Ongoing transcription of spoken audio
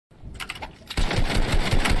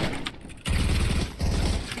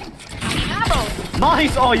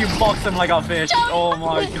Nice! Oh, you boxed him like a fish. Oh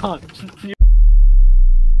my god.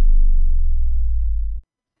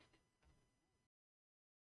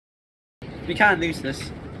 We can't lose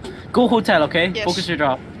this. Go hotel, okay? Yes. Focus your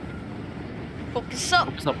drop. Focus up.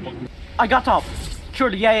 Focus up. I got top.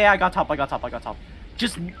 Surely, yeah, I got top.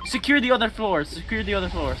 Just secure the other floors. Secure the other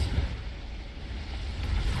floors.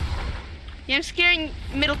 Yeah, I'm securing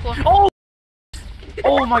middle floor. Oh!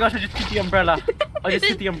 Oh my gosh, I just hit the umbrella. There's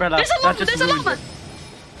a llama.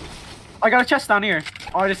 I got a chest down here.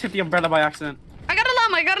 Oh, I just hit the umbrella by accident. I got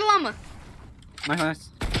a llama. Nice.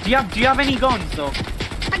 Do you have any guns though?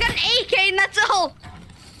 I got an AK and that's all.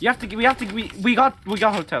 We got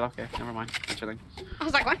hotel. Okay, never mind. I'm chilling. I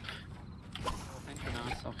was like, what?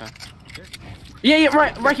 Okay. Yeah,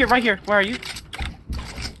 right here. Where are you?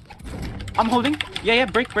 I'm holding. Yeah,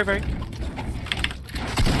 break. Quick.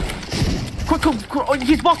 Oh,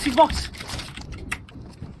 he's boxed.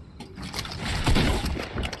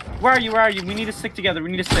 Where are you? We need to stick together.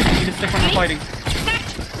 We need to stick when we're fighting.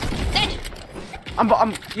 Dead.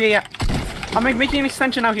 Yeah. I'm making an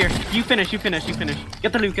extension out here. You finish. Get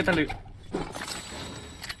the loot.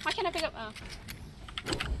 Why can't I pick up? Oh.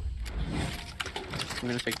 I'm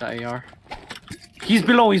gonna take that AR. He's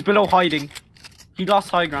below hiding. He lost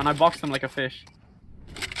high ground. I boxed him like a fish.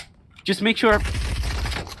 Just make sure.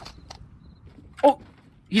 Oh,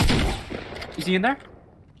 is he in there?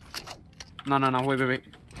 No. Wait.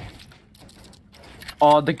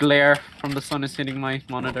 Oh, the glare from the sun is hitting my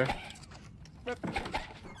monitor.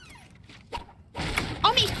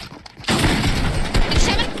 On me!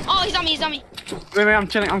 87? Oh, he's on me. Wait, I'm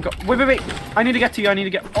chilling. Wait. I need to get to you.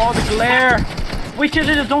 Oh, the glare. Wait, chill.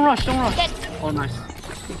 Don't rush. Dead. Oh, nice.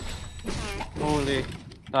 Holy,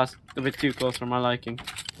 that's a bit too close for my liking.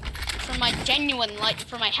 For my genuine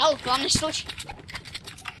for my health, honestly.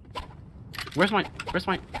 Where's my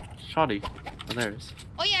shoddy? Oh, there it is.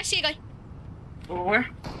 Oh yeah, I see a guy. Oh, where?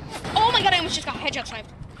 Oh my god, I almost just got headshot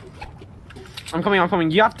sniped. I'm coming.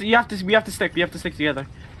 We have to stick together.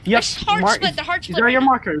 There's hard split. Is there your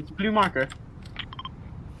marker? It's a blue marker.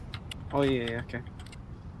 Oh yeah, okay.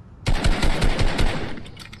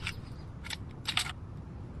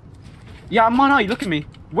 Yeah, I'm on eye. Look at me.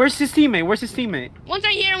 Where's his teammate? One's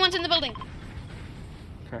right here and one's in the building.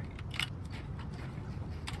 Okay.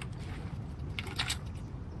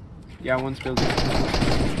 Yeah, one's building.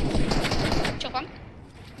 Choke on.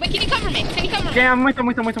 Wait, can you cover me? Yeah, I'm with him.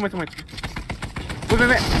 Wait.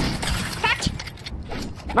 Fact.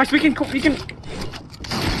 Nice, we can.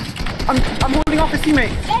 I'm holding off his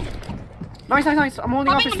teammate. Dead. Nice. I'm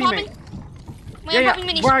holding off his teammate. Yeah.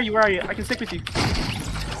 Where are you? I can stick with you.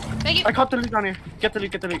 Thank you. I caught the loot down here. Get the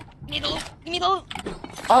loot. Give me the loot.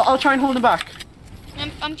 I'll try and hold him back.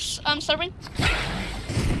 I'm serving.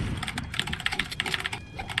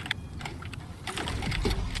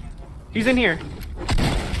 He's in here.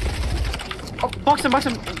 Oh, box him.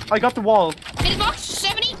 I got the wall. Hit box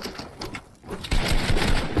 70.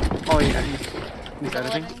 Oh yeah, he's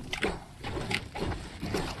editing.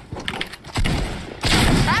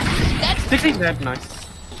 Dead. 60 dead. Nice.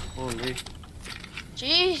 Holy.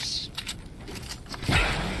 Jeez.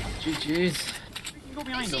 GG's. Go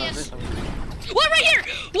behind him. What right here?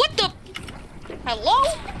 What the? Hello?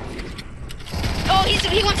 Oh,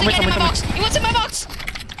 he wants to get in my box. He wants in my box.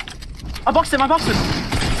 I boxed him.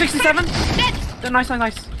 67. Dead. Nice.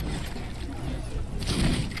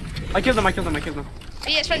 I killed him. Oh,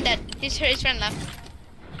 yeah, his friend dead. His friend left.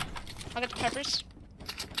 I'll get the peppers.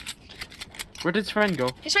 Where did his friend go?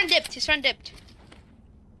 His friend dipped.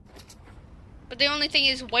 But the only thing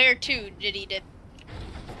is, where to did he dip?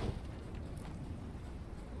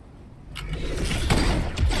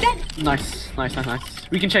 Dead. Nice.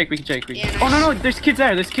 We can shake. Yeah, nice. Oh no, there's kids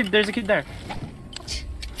there. There's a kid there.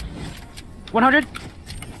 100.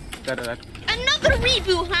 Dead. Another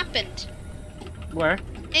reboot happened. Where?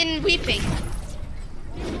 In Weeping.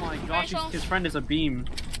 Oh my gosh, his friend is a beam.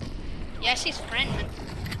 Yes, he's friend, man.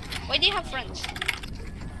 Why do you have friends?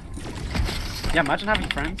 Yeah, imagine having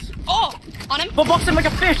friends. Oh, on him. But box him like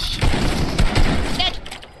a fish. Dead.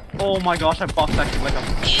 Oh my gosh, I boxed that kid like a.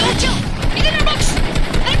 Chill. He's in our box.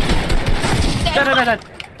 Dead.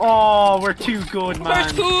 Oh, we're too good, man. We're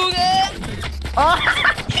too good. Oh.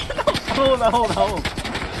 Hold on.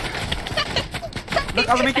 Look,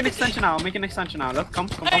 I'll make an extension now. Look, come.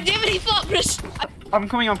 Alright, do you have any floppers? I'm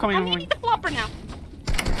coming. I need the flopper now.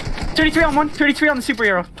 33 on one. 33 on the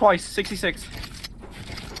superhero. Twice. 66.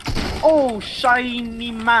 Oh,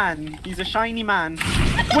 shiny man. He's a shiny man.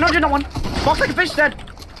 100 on one. Box like a fish, dead.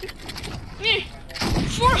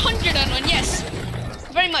 400 on one, yes.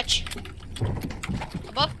 Very much.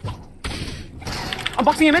 Above. I'm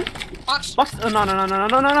boxing him in. Box. Box. Oh, no, no, no, no,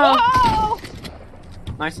 no, no, no. Whoa!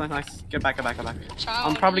 Nice, nice, nice. Get back, get back, get back. Shiny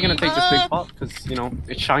I'm probably gonna take this big pot because you know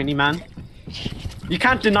it's shiny man. You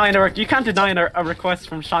can't deny a request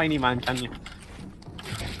from shiny man, can you?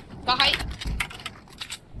 Go height.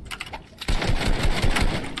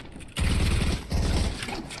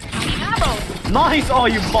 Nice! Oh,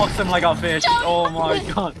 you boxed him like a fish. Oh my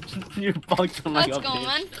god, you boxed him like Let's a go, fish.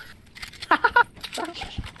 man.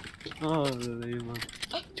 Oh, really, man.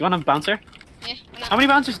 Do you want a bouncer? Yeah. No. How many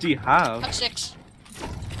bouncers do you I have? have 6.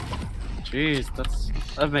 Jeez,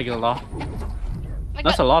 that'd make it a lot. I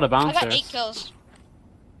That's got, a lot of I bouncers. got 8 kills.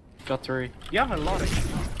 Got 3. You have a lot of.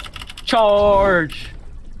 Charge!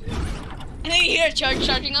 I think you hear a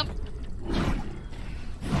charging up.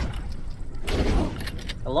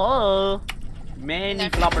 Hello, man, There.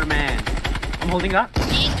 flopper man. I'm holding that.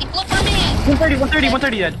 Easy flipper man.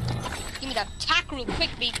 130 dead. Give me that attack real quick,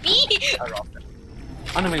 baby.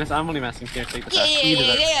 I'm only messing here. Take the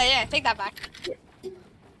Yeah. Take that back.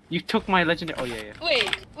 You took my legendary. Oh yeah.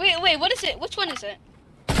 Wait. What is it? Which one is it?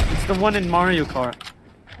 It's the one in Mario Kart.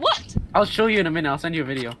 What? I'll show you in a minute. I'll send you a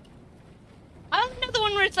video. I don't know the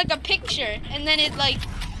one where it's like a picture and then it like.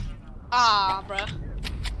 Ah, bruh.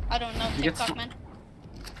 I don't know TikTok, man.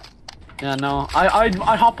 Yeah, no.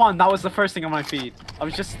 I hop on. That was the first thing on my feed. I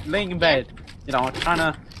was just laying in bed, you know, trying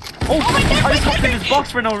to. Oh my God, I just hopped in this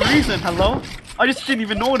box for no reason. Hello? I just didn't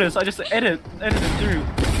even notice. I just edited through.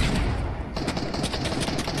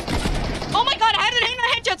 Oh my god, how did I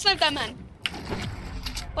not headshot snipe that man?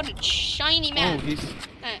 What a shiny man. Oh, he's.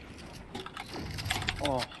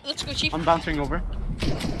 Oh. Let's go, Chief. I'm bouncing over.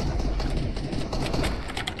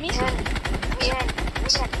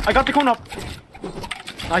 I got the cone up.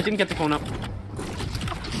 I didn't get the cone up.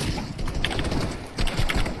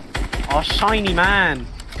 Oh, shiny man.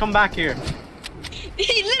 Come back here.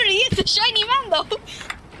 He literally is a shiny man, though.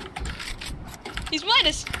 He's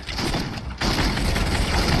minus.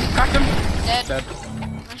 Cracked him. Dead.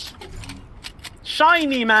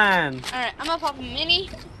 Shiny man. Alright, I'm gonna pop a mini.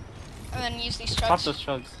 And then use these chugs. Pop those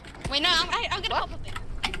chugs. Wait, no, I'm gonna pop a thing.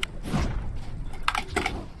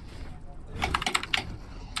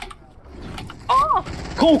 Oh!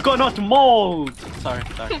 Coconut mold! Sorry.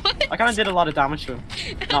 What? I kinda did a lot of damage to him.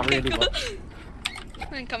 Not really, Cool. but.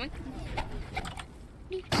 I'm coming.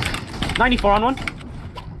 94 on one.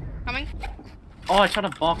 Coming. Oh, I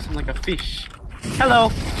tried to box him like a fish. Hello!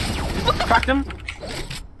 Cracked him.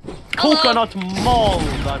 Hello. Coconut mold!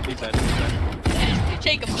 That'd be better.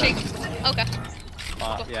 Shake him. Okay.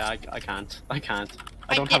 Yeah, I can't. I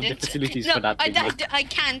don't have the facilities no, for that. Big man. I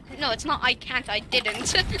can't. No, it's not I can't, I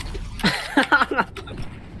didn't.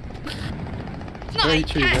 No, Very I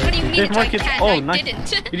true, can't. very What do you true. mean There's it's more I kids. can't, Oh, I nice.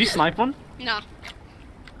 didn't? Did you snipe one? No.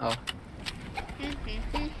 Oh.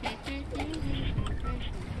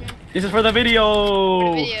 This is for the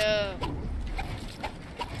video! Video.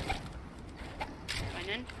 Fine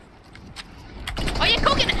then. Oh yeah,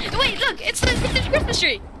 coconut! Wait, look! It's the Christmas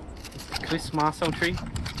tree! Christmas tree.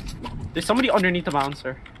 There's somebody underneath the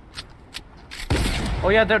bouncer. Oh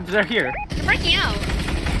yeah, they're here. They're breaking out.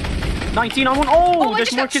 19 on one. Oh, I there's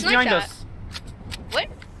just more got kids sniped behind at. us. Where?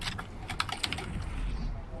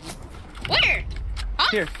 Where? Huh?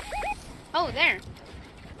 Here. Oh, there.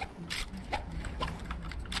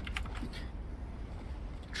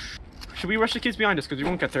 Should we rush the kids behind us? Because we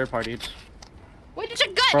won't get third partied. Wait, there's a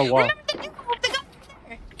gun! For a while. Remember the gun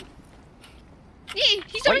there! Yeah,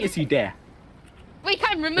 he's Why over is he there? Wait,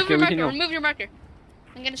 Kyle, remove Okay, your we can marker, go. remove your marker.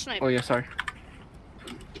 I'm gonna snipe. Oh yeah, sorry.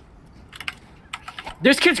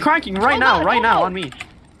 There's kids cranking right now on me.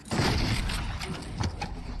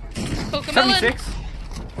 Cocomelon. 76.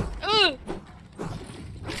 Ooh.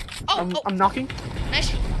 Oh, I'm knocking.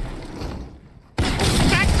 nice.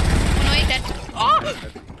 Crack. Oh no, he's dead. Oh!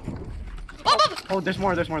 Oh, there's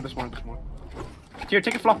more. Here,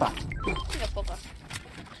 take a flop back. Do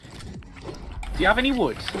you have any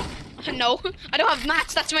wood? No, I don't have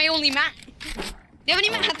mats. That's my only mat. Do you have any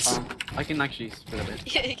mats? I can actually split a bit.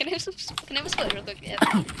 Can I have some? Can I have a split real quick? Yeah.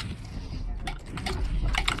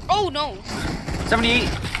 Oh no! 78.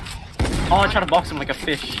 Oh, I tried to box him like a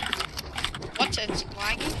fish. What's it?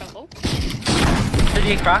 Lagging trouble.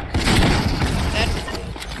 38 crack. Dead.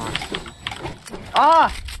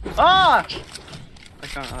 Ah!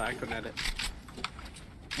 I couldn't edit.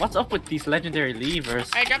 What's up with these legendary levers?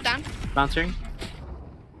 Alright, drop down. Bouncing.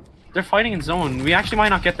 They're fighting in zone. We actually might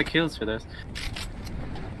not get the kills for this.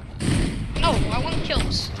 No, I want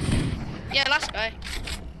kills. Yeah, last guy.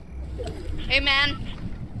 Hey man.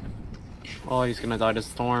 Oh, he's gonna die to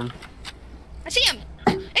storm. I see him!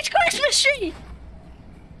 It's Christmas tree!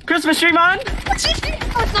 Christmas tree, man! What's this?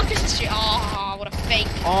 Oh, it's not Christmas tree. Oh, what a fake.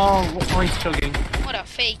 Oh, he's chugging. What a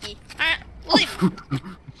fakey. Alright, leave.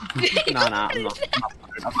 Nah, I'm not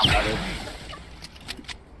bothered.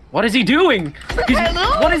 What is he doing?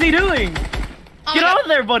 Hello? What is he doing? Oh, Get out of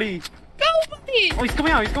there, buddy! Go, buddy! Oh, he's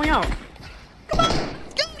coming out, he's coming out. Come on,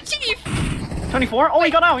 go, Chief! 24? Oh,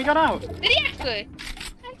 he got out, Did he actually?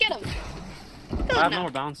 Get him. I have no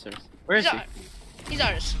more bouncers. Where is he? He's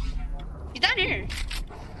ours. He's down here.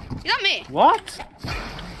 He's not me. What?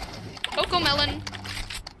 Coco Melon.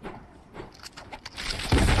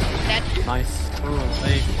 Dead. Nice. Oh,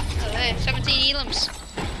 hey. 17 elims.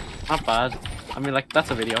 Not bad. I mean, like,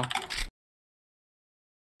 that's a video.